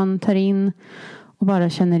meditation. Där man tar in och bara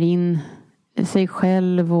känner in sig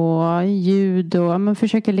själv och ljud. Och man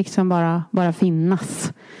försöker liksom bara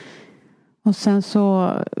finnas. Och sen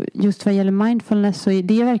så just vad gäller mindfulness så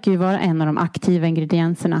det verkar ju vara en av de aktiva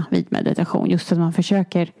ingredienserna vid meditation. Just att man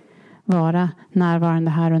försöker vara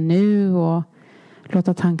närvarande här och nu och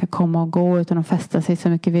låta tankar komma och gå utan att fästa sig så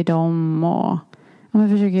mycket vid dem. Och man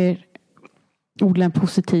försöker odla en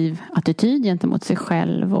positiv attityd gentemot sig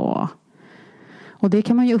själv. Och det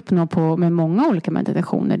kan man ju uppnå med många olika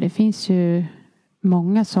meditationer. Det finns ju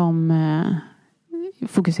många som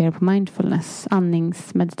fokuserar på mindfulness.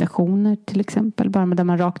 Andningsmeditationer till exempel. Bara där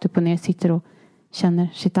man rakt upp och ner sitter och känner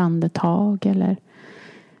sitt andetag eller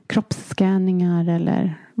kroppsscanningar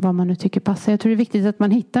eller vad man nu tycker passar. Jag tror det är viktigt att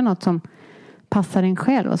man hittar något som passar en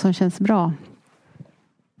själv och som känns bra.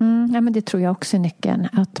 Ja, men det tror jag också är nyckeln.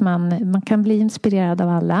 Att man kan bli inspirerad av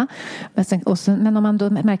alla. Men om man då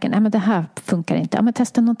märker att det här funkar inte. Ja, men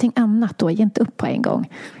testa någonting annat då. Ge inte upp på en gång.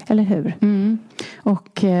 Eller hur?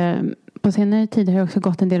 Och på senare tid har jag också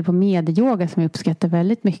gått en del på medyoga som jag uppskattar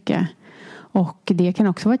väldigt mycket. Och det kan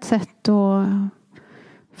också vara ett sätt att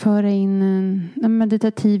föra in en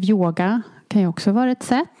meditativ yoga. Kan ju också vara ett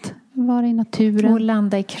sätt. Vara i naturen. Och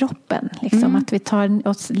landa i kroppen. Liksom. Att vi tar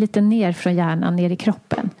oss lite ner från hjärnan ner i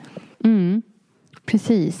kroppen.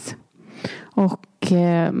 Precis. Och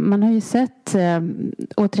man har ju sett,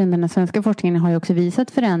 återigen den svenska forskningen har ju också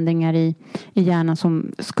visat förändringar i hjärnan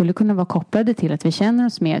som skulle kunna vara kopplade till att vi känner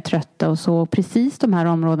oss mer trötta och så. Precis de här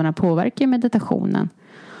områdena påverkar meditationen.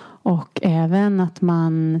 Och även att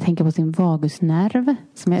man tänker på sin vagusnerv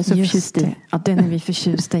som jag är så förtjust i. Ja, den är vi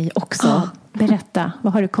förtjusta i också. Ja, berätta,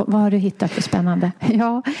 vad har du hittat för spännande?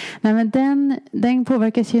 Ja, men den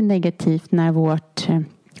påverkas ju negativt när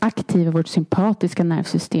vårt sympatiska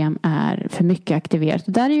nervsystem är för mycket aktiverat.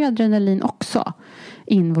 Och där är ju adrenalin också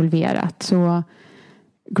involverat. Så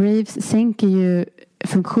Graves sänker ju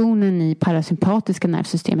funktionen i parasympatiska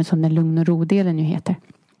nervsystemet som den lugn- och ro-delen ju heter.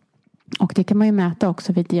 Och det kan man ju mäta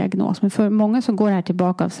också vid diagnos. Men för många så går det här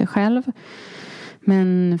tillbaka av sig själv.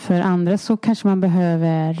 Men för andra så kanske man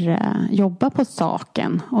behöver jobba på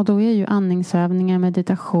saken. Och då är ju andningsövningar,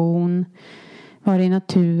 meditation, vara i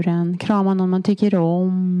naturen, krama någon man tycker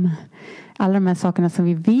om. Alla de här sakerna som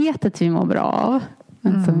vi vet att vi mår bra av.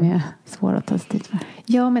 Men som är svåra att ta sig dit för.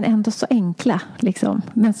 Ja, men ändå så enkla. Liksom.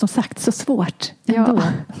 Men som sagt så svårt ändå. Ja.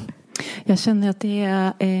 Jag känner att det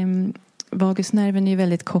är... Vagusnerven är ju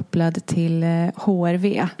väldigt kopplad till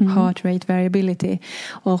HRV, Heart Rate Variability.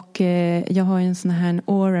 Och jag har ju en sån här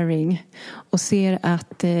Oura Ring och ser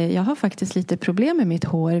att jag har faktiskt lite problem med mitt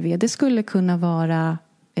HRV. Det skulle kunna vara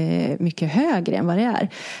mycket högre än vad det är.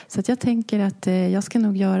 Så att jag tänker att jag ska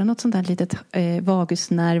nog göra något sånt där litet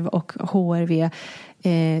vagusnerv och HRV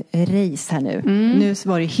race här nu. Nu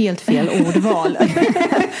var det helt fel ordval.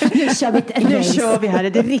 Nu kör vi ett race. Nu kör vi här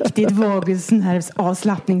ett riktigt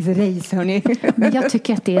vagusnervsavslappningsrace, hörni. Men jag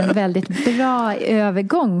tycker att det är en väldigt bra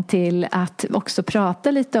övergång till att också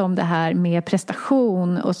prata lite om det här med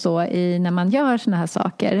prestation och så när man gör såna här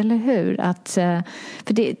saker, eller hur?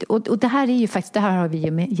 För det, och det här är ju faktiskt, det här har vi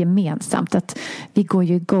ju gemensamt, att vi går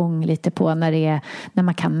ju igång lite på när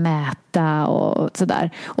man kan mäta och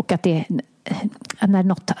sådär, och att det när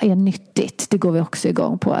något är nyttigt, det går vi också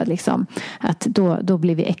igång på liksom, att då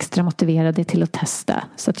blir vi extra motiverade till att testa.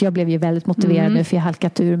 Så att jag blev ju väldigt motiverad nu, för jag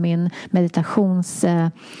halkat ur min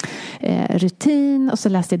meditationsrutin, och så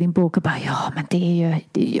läste jag din bok och bara, men det är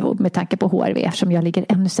ju med tanke på HRV, eftersom jag ligger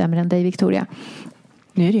ännu sämre än dig, Victoria.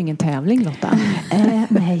 Nu är det ju ingen tävling, Lotta.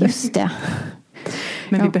 Nej, just det.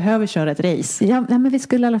 Men vi behöver köra ett race. Ja, men vi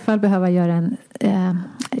skulle i alla fall behöva göra en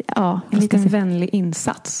liten vänlig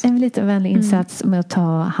insats. En liten vänlig insats med att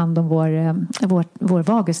ta hand om vår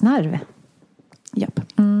vagusnerv. Japp.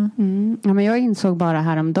 Ja, men jag insåg bara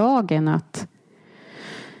häromdagen att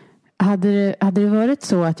hade det varit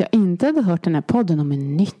så att jag inte hade hört den här podden om hur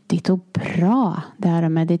nyttigt och bra det är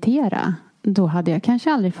att meditera, då hade jag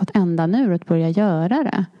kanske aldrig fått ändan ur att börja göra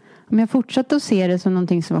det. Om jag fortsatte att se det som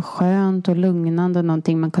någonting som var skönt och lugnande och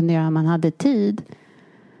någonting man kunde göra om man hade tid,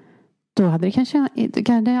 då hade jag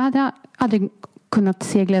hade aldrig kunnat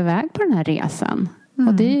segla iväg på den här resan.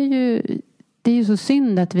 Och det är ju så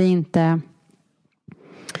synd att vi inte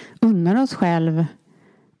unnar oss själv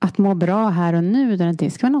att må bra här och nu.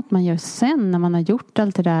 Det ska vara något man gör sen, när man har gjort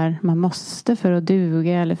allt det där man måste för att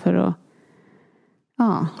duga eller för att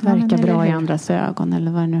verka bra i andras ögon,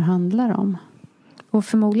 eller vad det nu handlar om. Och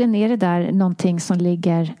förmodligen är det där någonting som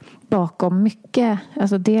ligger bakom mycket,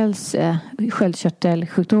 alltså dels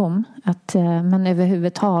sköldkörtelsjukdom, men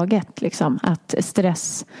överhuvudtaget liksom, att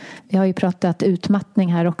stress, vi har ju pratat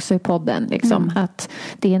utmattning här också i podden liksom, att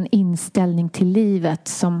det är en inställning till livet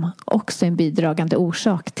som också är en bidragande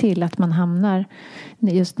orsak till att man hamnar,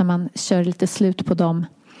 just när man kör lite slut på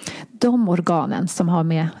de organen som har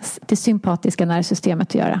med det sympatiska nervsystemet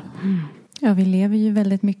att göra. Ja, vi lever ju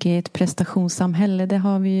väldigt mycket i ett prestationssamhälle. Det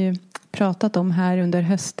har vi ju pratat om här under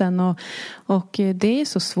hösten. Och det är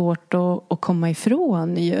så svårt att komma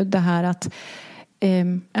ifrån det här att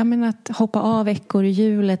hoppa av veckor i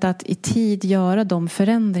hjulet, att i tid göra de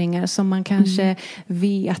förändringar som man kanske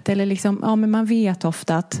vet, eller liksom, men man vet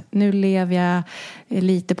ofta att nu lever jag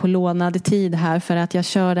lite på lånad tid här för att jag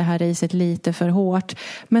kör det här racet lite för hårt.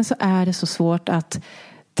 Men så är det så svårt att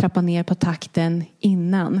trappa ner på takten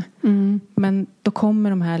innan. Men då kommer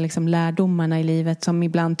de här liksom lärdomarna i livet som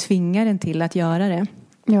ibland tvingar en till att göra det.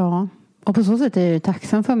 Ja, och på så sätt är jag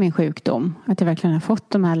tacksam för min sjukdom. Att jag verkligen har fått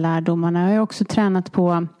de här lärdomarna. Jag har också tränat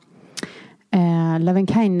på Love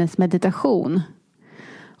and Kindness meditation.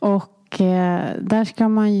 Och där ska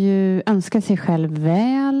man ju önska sig själv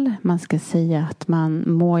väl. Man ska säga att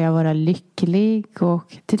må jag vara lycklig.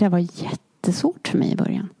 Och det där var jättesvårt för mig i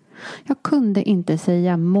början. Jag kunde inte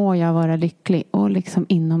säga må jag vara lycklig och liksom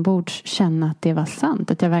inombords känna att det var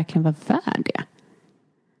sant. Att jag verkligen var värd det.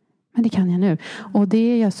 Men det kan jag nu. Och det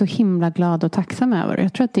är jag så himla glad och tacksam över.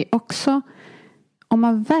 Jag tror att det är också, om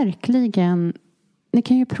man verkligen, ni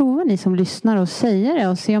kan ju prova, ni som lyssnar, och säga det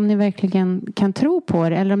och se om ni verkligen kan tro på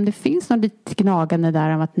det. Eller om det finns något lite gnagande där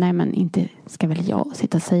av att nej, men inte ska väl jag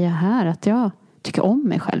sitta och säga här att jag tycker om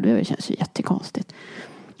mig själv. Det känns ju jättekonstigt.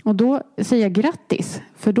 Och då säger jag grattis.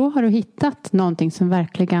 För då har du hittat någonting som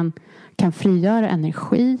verkligen kan frigöra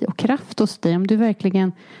energi och kraft hos dig. Om du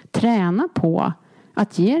verkligen tränar på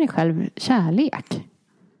att ge dig själv kärlek.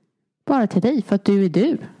 Bara till dig, för att du är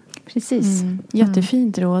du. Precis.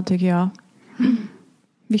 Jättefint råd, tycker jag.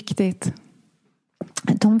 Viktigt.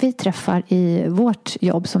 De vi träffar i vårt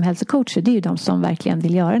jobb som hälsocoacher, det är ju de som verkligen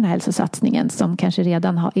vill göra den här hälsosatsningen, som kanske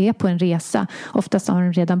redan är på en resa. Oftast har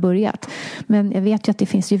de redan börjat. Men jag vet ju att det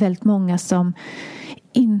finns ju väldigt många som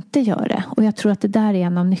inte gör det. Och jag tror att det där är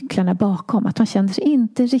en av nycklarna bakom. Att man känner sig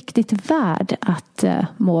inte riktigt värd att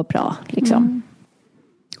må bra. Liksom.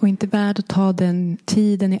 Och inte värd att ta den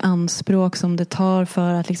tiden i anspråk som det tar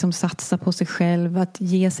för att liksom satsa på sig själv. Att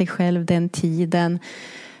ge sig själv den tiden.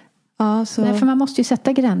 Ja, så. Därför man måste ju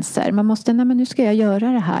sätta gränser. Man måste, nej men nu ska jag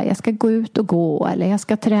göra det här. Jag ska gå ut och gå. Eller jag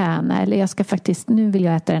ska träna. Eller jag ska faktiskt, nu vill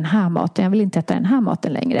jag äta den här maten. Jag vill inte äta den här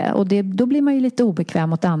maten längre. Och då blir man ju lite obekväm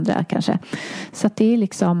mot andra kanske. Så att det är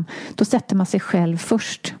liksom, då sätter man sig själv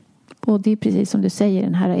först. Och det är precis som du säger,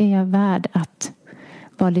 den här, är jag värd att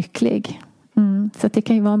vara lycklig? Så att det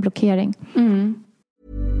kan ju vara en blockering.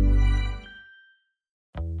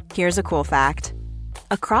 Here's a cool fact.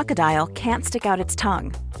 A crocodile can't stick out its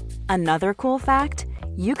tongue. Another cool fact,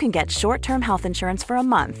 you can get short-term health insurance for a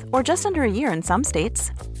month or just under a year in some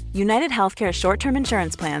states. United Healthcare short-term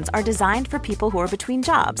insurance plans are designed for people who are between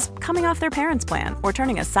jobs, coming off their parents' plan, or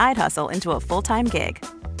turning a side hustle into a full-time gig.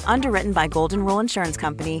 Underwritten by Golden Rule Insurance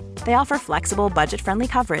Company, they offer flexible, budget-friendly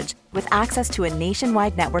coverage with access to a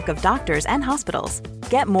nationwide network of doctors and hospitals.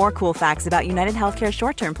 Get more cool facts about United Healthcare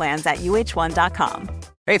short-term plans at uh1.com.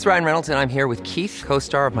 Hey, it's Ryan Reynolds, and I'm here with Keith,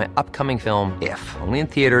 co-star of my upcoming film, If, only in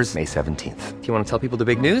theaters May 17th. Do you want to tell people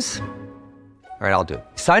the big news? All right, I'll do it.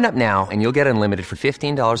 Sign up now and you'll get unlimited for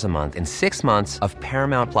 $15 a month and 6 months of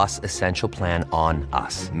Paramount Plus Essential Plan on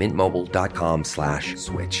us.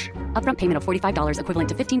 MintMobile.com/switch. Upfront payment of $45 equivalent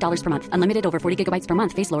to $15 per month. Unlimited over 40 gigabytes per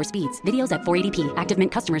month. Face lower speeds. Videos at 480p. Active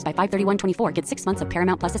Mint customers by 531.24 get 6 months of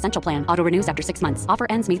Paramount Plus Essential Plan. Auto renews after 6 months. Offer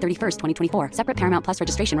ends May 31st, 2024. Separate Paramount Plus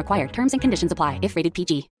registration required. Terms and conditions apply if rated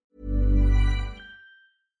PG.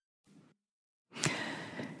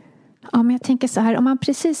 Ja, men jag tänker så här, om man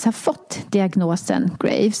precis har fått diagnosen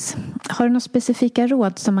Graves, har du några specifika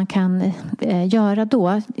råd som man kan göra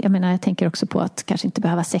då? Jag menar, jag tänker också på att kanske inte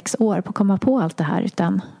behöva 6 år på att komma på allt det här,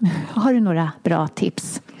 utan har du några bra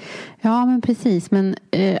tips? Ja, men precis. Men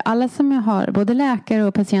alla som jag har, både läkare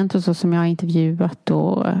och patienter och så som jag har intervjuat,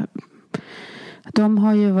 och de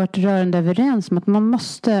har ju varit rörande överens om att man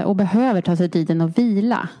måste och behöver ta sig tiden och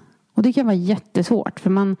vila. Och det kan vara jättesvårt, för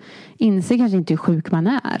man inser kanske inte hur sjuk man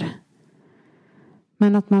är.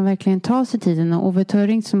 Men att man verkligen tar sig tiden. Och Ove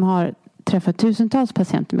Törring som har träffat tusentals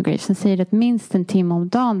patienter med Graves säger att minst 1 timme om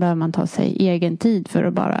dagen behöver man ta sig egen tid för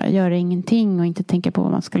att bara göra ingenting och inte tänka på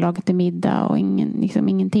vad man ska laga till middag och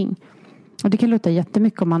ingenting. Och det kan låta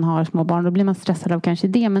jättemycket om man har små barn. Då blir man stressad av kanske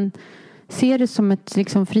det. Men se det som ett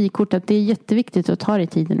frikort, att det är jätteviktigt att ta dig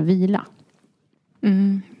tiden och vila.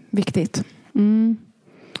 Viktigt.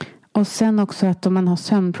 Och sen också att om man har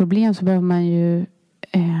sömnproblem så behöver man ju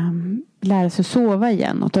lära sig sova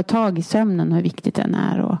igen och ta tag i sömnen och hur viktigt den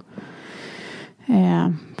är, och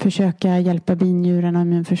försöka hjälpa binjurarna och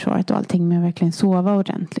immunförsvaret och allting med att verkligen sova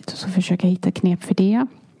ordentligt, och så försöka hitta knep för det.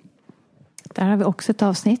 Där har vi också ett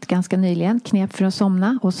avsnitt ganska nyligen, knep för att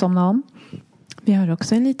somna och somna om. Vi har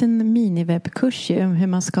också en liten miniwebbkurs om hur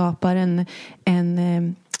man skapar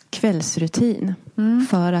en kvällsrutin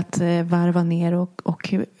för att varva ner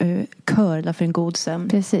och curla för en god sömn.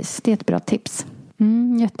 Precis, det är ett bra tips.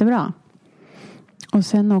 Jättebra. Och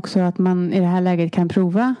sen också att man i det här läget kan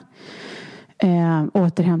prova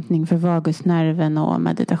återhämtning för vagusnerven och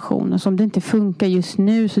meditation. Och om det inte funkar just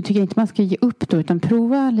nu så tycker jag inte man ska ge upp då, utan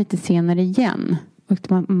prova lite senare igen.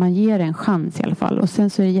 Och man ger en chans i alla fall. Och sen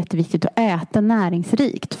så är det jätteviktigt att äta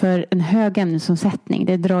näringsrikt, för en hög ämnesomsättning,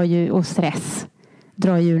 det drar ju, och stress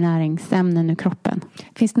drar ju näringsämnen ur kroppen.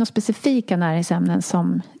 Finns det några specifika näringsämnen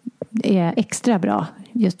som är extra bra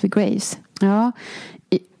just vid Graves? Ja,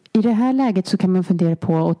 i det här läget så kan man fundera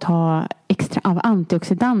på att ta extra av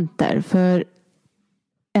antioxidanter. För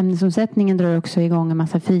ämnesomsättningen drar också igång en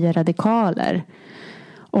massa fria radikaler.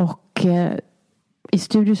 Och i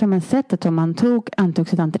studier så har man sett att om man tog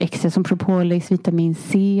antioxidanter extra som propolis, vitamin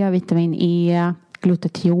C, vitamin E,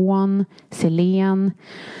 glutathion, selen,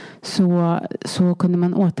 så kunde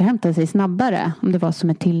man återhämta sig snabbare om det var som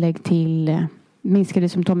ett tillägg till minskade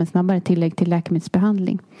symptomen snabbare, tillägg till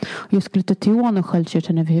läkemedelsbehandling. Och just glutathion och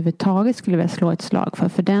sköldkörteln överhuvudtaget skulle jag slå ett slag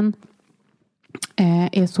för den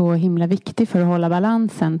är så himla viktig för att hålla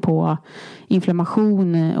balansen på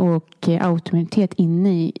inflammation och autoimmunitet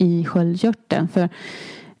inne i sköldkörteln. För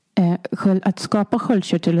att skapa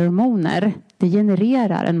sköldkörtelhormoner, det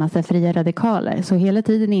genererar en massa fria radikaler. Så hela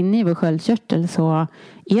tiden inne i vår sköldkörtel så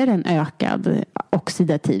är det en ökad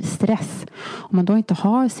oxidativ stress. Om man då inte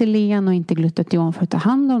har selen och inte glutathion för att ta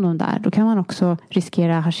hand om dem där, då kan man också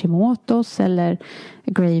riskera Hashimoto's eller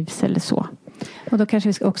Graves eller så. Och då kanske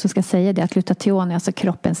vi också ska säga det att glutathion är alltså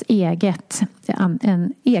kroppens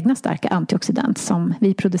en egna starka antioxidant som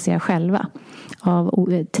vi producerar själva av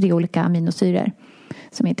 3 olika aminosyror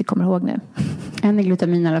som jag inte kommer ihåg nu. En är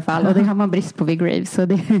glutamin i alla fall, och det har man brist på vid Graves. Så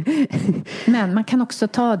det... Men man kan också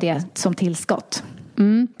ta det som tillskott.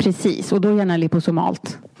 Precis, och då gärna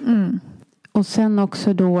liposomalt. Och sen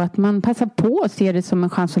också då att man passar på att se det som en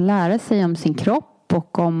chans att lära sig om sin kropp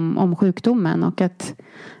och om sjukdomen. Och att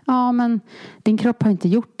men din kropp har inte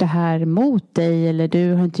gjort det här mot dig, eller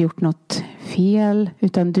du har inte gjort något fel,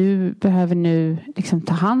 utan du behöver nu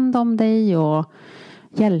ta hand om dig och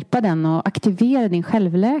hjälpa den och aktivera din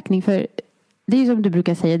självläkning. För det är som du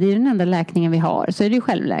brukar säga, det är den enda läkningen vi har, så är det ju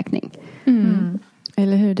självläkning.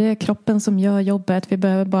 Eller hur, det är kroppen som gör jobbet. Vi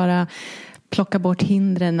behöver bara plocka bort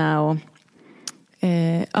hindren och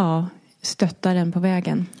stöttar den på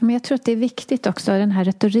vägen. Men jag tror att det är viktigt också, den här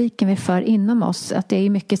retoriken vi för inom oss. Att det är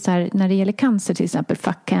mycket så här, när det gäller cancer till exempel,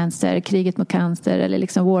 fuck cancer, kriget mot cancer eller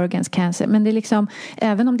liksom war against cancer. Men det är liksom,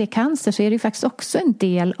 även om det är cancer så är det ju faktiskt också en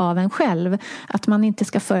del av en själv. Att man inte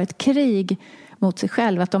ska föra ett krig mot sig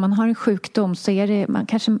själv. Att om man har en sjukdom så är det, man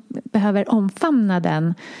kanske behöver omfamna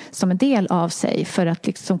den som en del av sig för att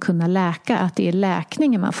liksom kunna läka. Att det är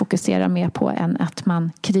läkningen man fokuserar mer på än att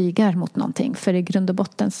man krigar mot någonting. För i grund och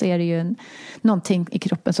botten så är det ju någonting i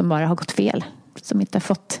kroppen som bara har gått fel. Som inte har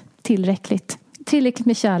fått tillräckligt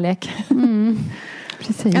med kärlek.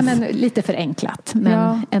 Precis. Ja, men lite förenklat,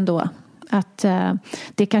 men ändå. Att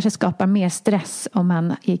det kanske skapar mer stress om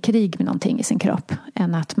man är i krig med någonting i sin kropp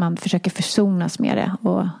än att man försöker försonas med det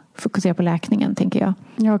och fokusera på läkningen, tänker jag.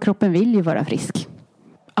 Ja, kroppen vill ju vara frisk.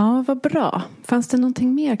 Ja, vad bra. Fanns det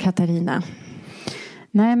någonting mer, Katarina?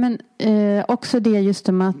 Nej, men också det just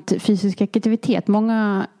om att fysisk aktivitet.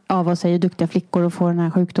 Många av oss är ju duktiga flickor och får den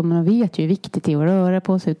här sjukdomen och vet ju hur viktigt det är att röra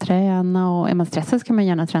på sig och träna. Och är man stressad ska man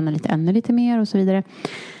gärna träna ännu lite mer och så vidare.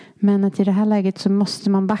 Men att i det här läget så måste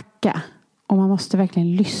man backa. Och man måste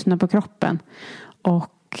verkligen lyssna på kroppen.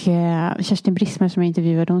 Och Kerstin Brismer som jag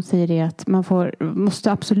intervjuade, hon säger det att man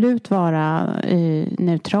måste absolut vara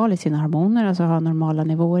neutral i sina hormoner. Alltså ha normala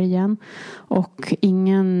nivåer igen. Och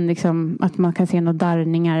ingen liksom, att man kan se några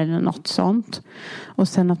darrningar eller något sånt. Och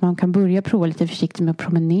sen att man kan börja prova lite försiktigt med att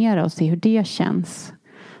promenera och se hur det känns.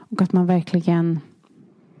 Och att man verkligen...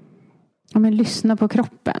 Ja, men lyssna på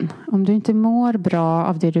kroppen. Om du inte mår bra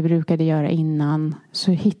av det du brukade göra innan,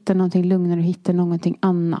 så hitta någonting lugnare och hitta någonting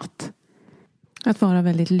annat. Att vara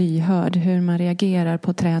väldigt lyhörd hur man reagerar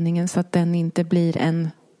på träningen så att den inte blir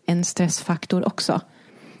en stressfaktor också.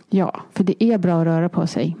 Ja, för det är bra att röra på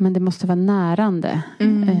sig. Men det måste vara närande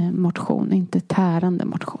motion, inte tärande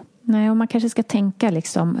motion. Nej, och man kanske ska tänka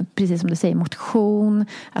liksom, precis som du säger, motion,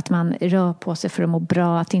 att man rör på sig för att må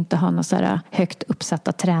bra, att inte ha några så här högt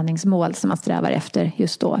uppsatta träningsmål som man strävar efter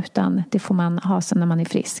just då, utan det får man ha sen när man är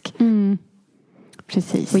frisk.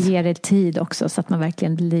 Precis. Och ge det tid också så att man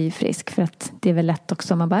verkligen blir frisk, för att det är väl lätt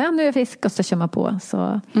också om man bara, ja, nu är jag frisk och så kör man på,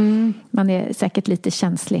 så man är säkert lite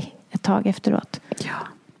känslig ett tag efteråt. Ja,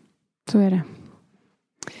 så är det.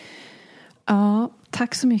 Ja,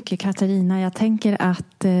 tack så mycket, Katarina. Jag tänker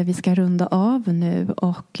att vi ska runda av nu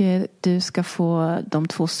och du ska få de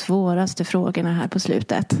 2 svåraste frågorna här på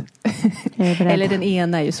slutet. Eller den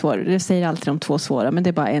ena är ju svår. Du säger alltid de 2 svåra, men det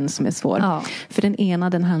är bara en som är svår. Ja. För den ena,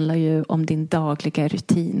 den handlar ju om din dagliga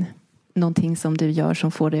rutin. Någonting som du gör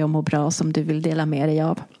som får dig att må bra, som du vill dela med dig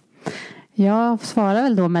av. Jag svarar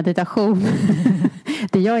väl då meditation.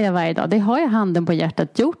 Det gör jag varje dag. Det har jag handen på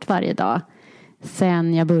hjärtat gjort varje dag.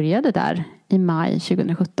 Sen jag började där i maj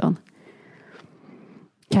 2017.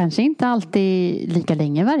 Kanske inte alltid lika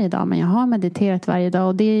länge varje dag, men jag har mediterat varje dag.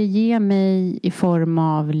 Och det ger mig i form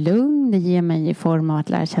av lugn. Det ger mig i form av att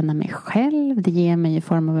lära känna mig själv. Det ger mig i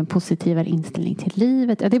form av en positivare inställning till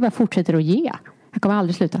livet. Ja, det bara fortsätter att ge. Jag kommer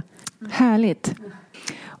aldrig sluta. Härligt.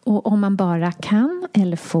 Och om man bara kan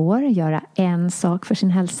eller får göra en sak för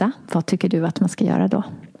sin hälsa, vad tycker du att man ska göra då?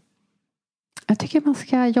 Jag tycker man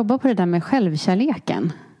ska jobba på det där med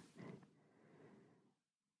självkärleken.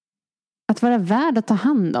 Att vara värd att ta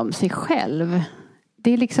hand om sig själv.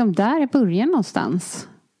 Det är liksom där jag börjar någonstans.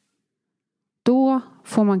 Då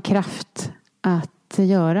får man kraft att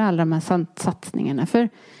göra alla de här satsningarna. För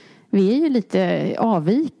vi är ju lite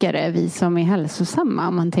avvikare, vi som är hälsosamma,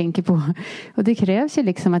 om man tänker på. Och det krävs ju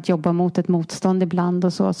liksom att jobba mot ett motstånd ibland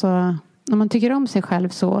och så. Så om man tycker om sig själv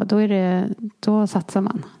så, då satsar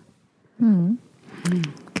man.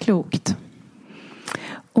 Klokt.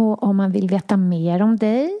 Och om man vill veta mer om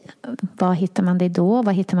dig, var hittar man dig då?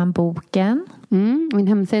 Var hittar man boken? Min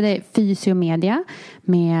hemsida är Fysiomedia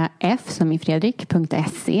med F som i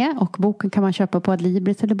Fredrik.se. Och boken kan man köpa på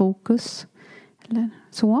Adlibris eller Bokus. Eller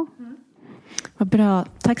så. Vad bra.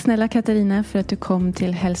 Tack snälla, Katarina, för att du kom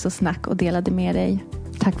till Hälsosnack och delade med dig.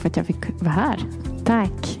 Tack för att jag fick vara här.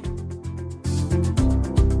 Tack.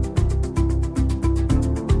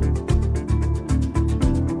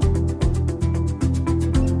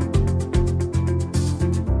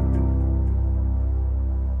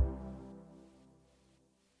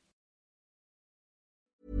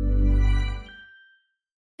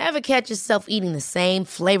 Ever catch yourself eating the same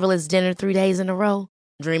flavorless dinner 3 days in a row?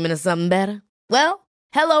 Dreaming of something better? Well,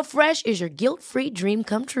 HelloFresh is your guilt-free dream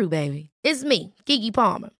come true, baby. It's me, Keke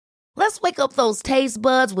Palmer. Let's wake up those taste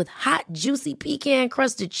buds with hot, juicy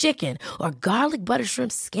pecan-crusted chicken or garlic butter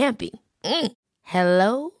shrimp scampi.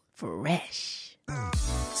 Hello Fresh.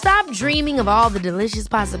 Stop dreaming of all the delicious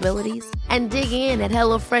possibilities and dig in at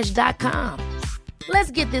HelloFresh.com.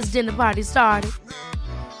 Let's get this dinner party started.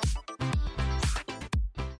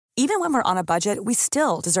 Even when we're on a budget, we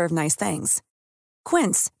still deserve nice things.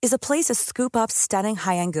 Quince is a place to scoop up stunning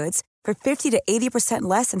high-end goods for 50 to 80%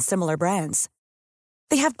 less than similar brands.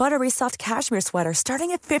 They have buttery soft cashmere sweaters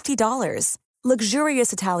starting at $50,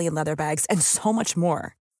 luxurious Italian leather bags, and so much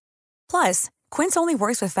more. Plus, Quince only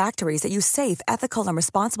works with factories that use safe, ethical, and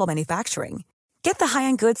responsible manufacturing. Get the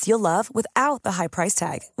high-end goods you'll love without the high price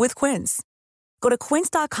tag with Quince. Go to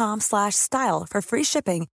quince.com/style for free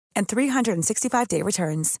shipping and 365-day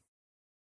returns.